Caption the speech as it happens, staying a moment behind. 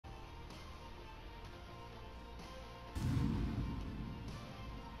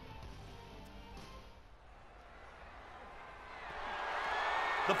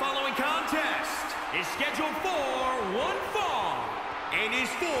The following contest is scheduled for one fall and is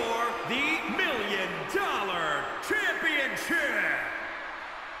for the $1 Million Championship.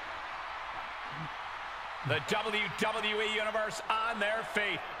 The WWE Universe on their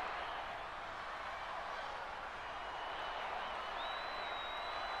feet.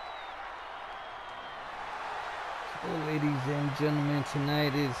 So, ladies and gentlemen,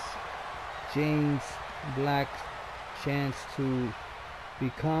 tonight is James Black's chance to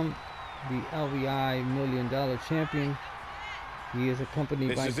become the LVI $1 Million Champion. He is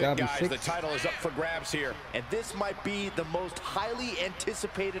accompanied by Gaby. Guys, the title is up for grabs here, and this might be the most highly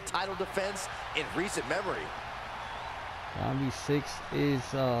anticipated title defense in recent memory. Gaby Sixx is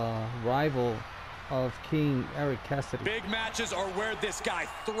a rival of King Cassidy. Big matches are where this guy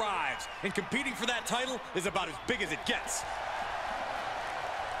thrives, and competing for that title is about as big as it gets.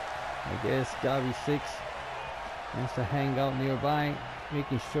 I guess Gaby Sixx wants to hang out nearby,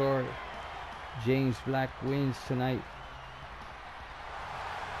 making sure James Black wins tonight.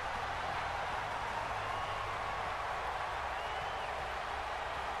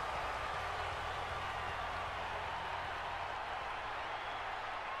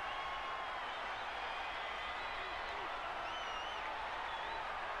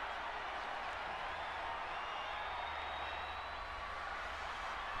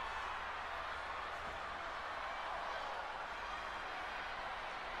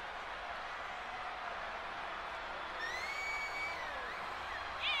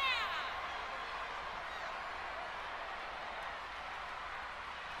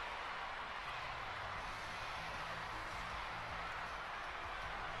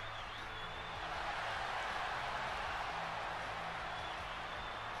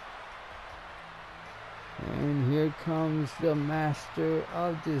 And here comes the Master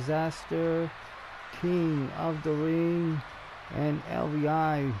of Disaster, King of the Ring, and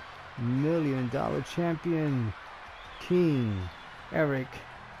LVI $1 Million Champion, King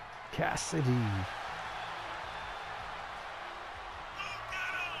Cassidy.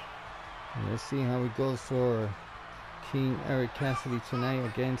 Let's see how it goes for King Cassidy tonight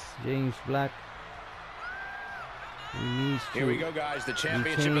against James Black. Here we go, guys. The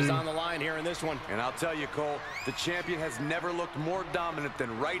championship is on the line here in this one. And I'll tell you, Cole, the champion has never looked more dominant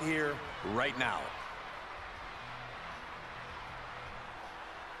than right here, right now.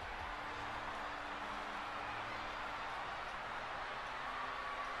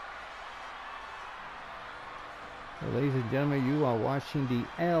 So, ladies and gentlemen, you are watching the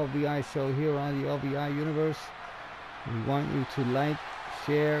LVI show here on the LVI Universe. We want you to like,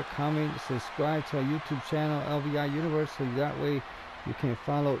 share, comment, subscribe to our YouTube channel, LVI Universe, so that way you can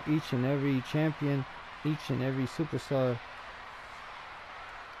follow each and every champion, each and every superstar.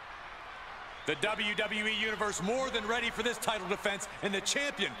 The WWE Universe more than ready for this title defense, and the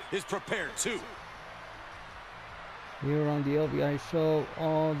champion is prepared too. Here on the LVI show,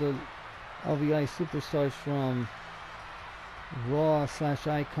 all the LVI superstars from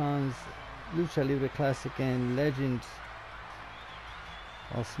Raw/Icons, Lucha Libre Classic, and Legends,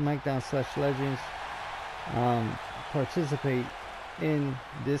 or SmackDown/Legends, participate in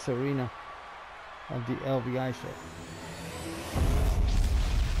this arena of the LVI show.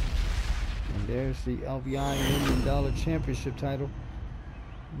 And there's the LVI $1 Million Championship title.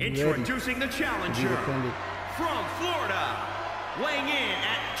 Introducing the challenger from Florida, weighing in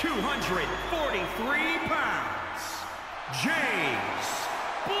at 243 pounds, James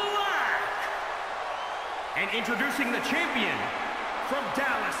Black. And introducing the champion from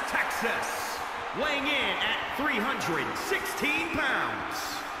Dallas, Texas, weighing in at 316 pounds,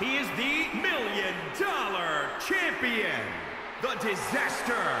 he is the $1 Million Champion, the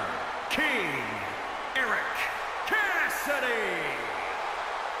Disaster King, Cassidy.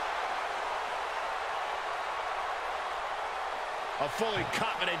 A fully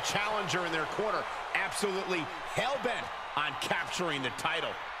confident challenger in their corner, absolutely hell-bent on capturing the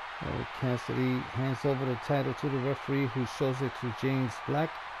title. Cassidy hands over the title to the referee, who shows it to James Black,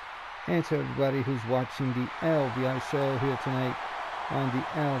 and to everybody who's watching the LVI show here tonight on the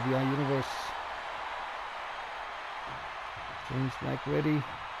LVI Universe. James Black ready.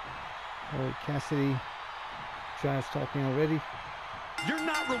 Cassidy trash talking already. You're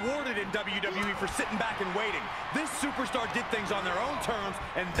not rewarded in WWE for sitting back and waiting. This superstar did things on their own terms,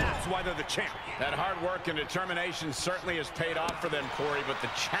 and that's why they're the champ. That hard work and determination certainly has paid off for them, Corey, but the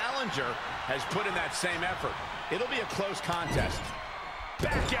challenger has put in that same effort. It'll be a close contest.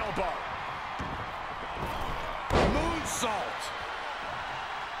 Back elbow. Moonsault.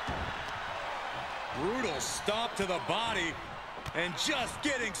 Brutal stomp to the body, and just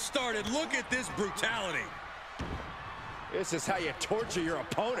getting started. Look at this brutality. This is how you torture your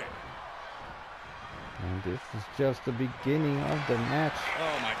opponent. And this is just the beginning of the match.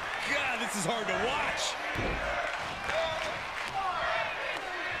 Oh my God, this is hard to watch.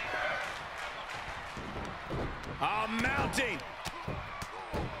 Mounting.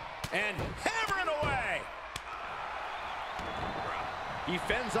 And hammering away. He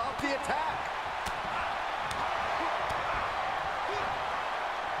fends off the attack.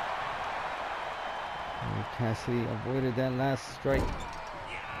 And Cassidy avoided that last strike.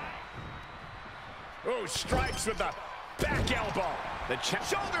 Oh, strikes with the back elbow. The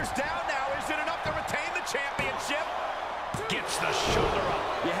shoulders down now. Is it enough to retain the championship? Gets the shoulder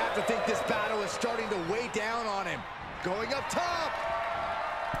up. You have to think this battle is starting to weigh down on him. Going up top.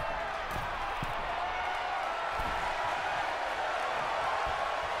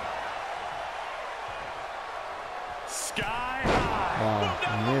 Sky high. Wow, Moved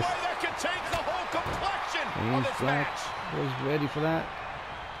out of the missed. way. That could change the whole complexion of James this Black match. was ready for that.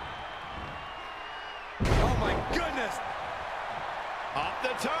 Oh my goodness. Up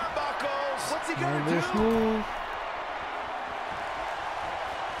the turnbuckles. What's he And gonna this do? move.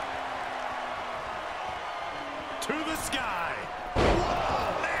 To the sky.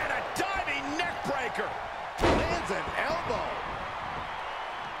 Whoa, man, a diving neck breaker. Lands an elbow.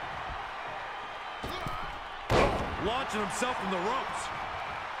 Launching himself from the ropes.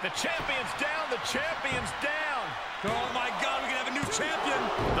 The champion's down. The champion's down. Oh my God, we can have a new champion.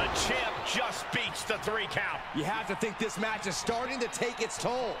 The champ just beats the 3 count. You have to think this match is starting to take its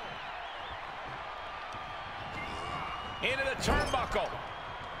toll. Into the turnbuckle.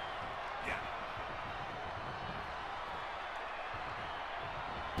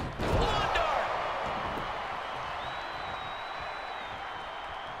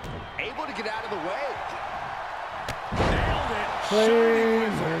 Able to get out of the way. Nailed it.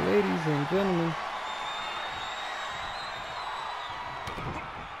 Play, ladies and gentlemen.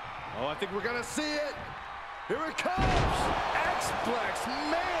 Oh, I think we're gonna see it. Here it comes. X-Plex,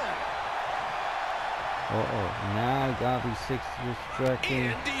 man. Uh-oh, now Gaby Sixx distracting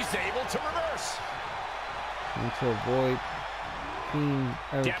And he's able to reverse. and to avoid King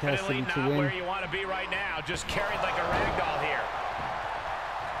Eric Definitely Cassidy not to win. where you want to be right now. Just carried like a rag doll here.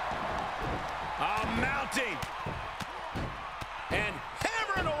 Mounting. And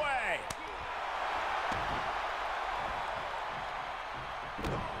hammering away.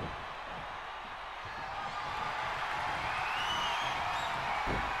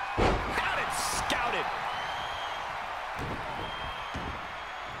 Got it scouted.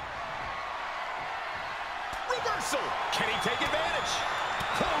 Reversal. Can he take advantage?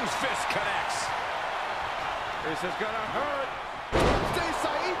 Close fist connects. This is gonna hurt. Stay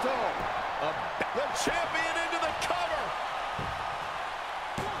Saito. The champion into the cover.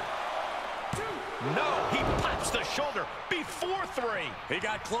 No, he pops the shoulder before 3. He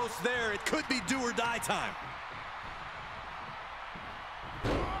got close there. It could be do or die time.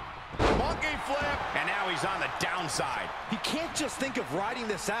 Monkey flip. And now he's on the downside. He can't just think of riding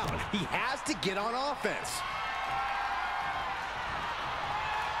this out. He has to get on offense.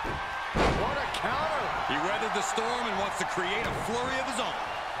 What a counter. He weathered the storm and wants to create a flurry of his own.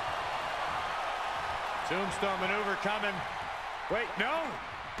 Tombstone maneuver coming. Wait, no.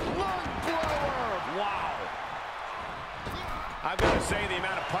 Lung blower. Wow. I've got to say, the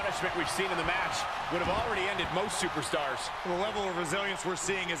amount of punishment we've seen in the match would have already ended most superstars. The level of resilience we're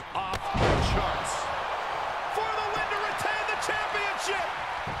seeing is off the charts. For the win to retain the championship.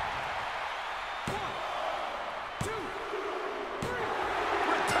 1, 2, 3.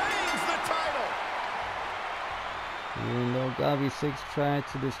 Retains the title. Even though Gaby Sixx tried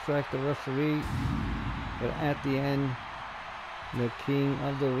to distract the referee, but at the end, the king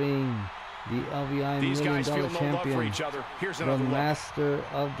of the ring, the LVI These Million guys Dollar feel no love for Champion, each other. Here's the another look. master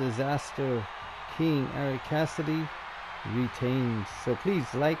of disaster, King Eric Cassidy, retains. So please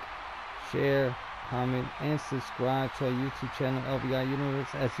like, share, comment, and subscribe to our YouTube channel, LVI Universe.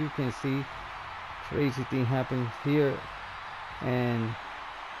 As you can see, crazy thing happens here, and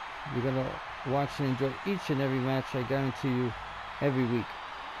you're gonna watch and enjoy each and every match, I guarantee you, every week.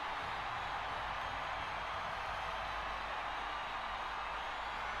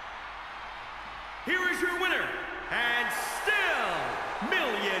 Here is your winner, and still $1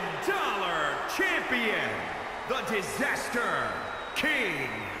 Million Champion, the Disaster King,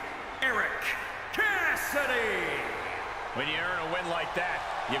 Eric Cassidy. When you earn a win like that,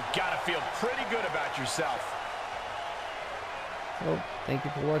 you've got to feel pretty good about yourself. So, thank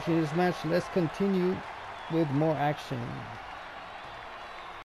you for watching this match. Let's continue with more action.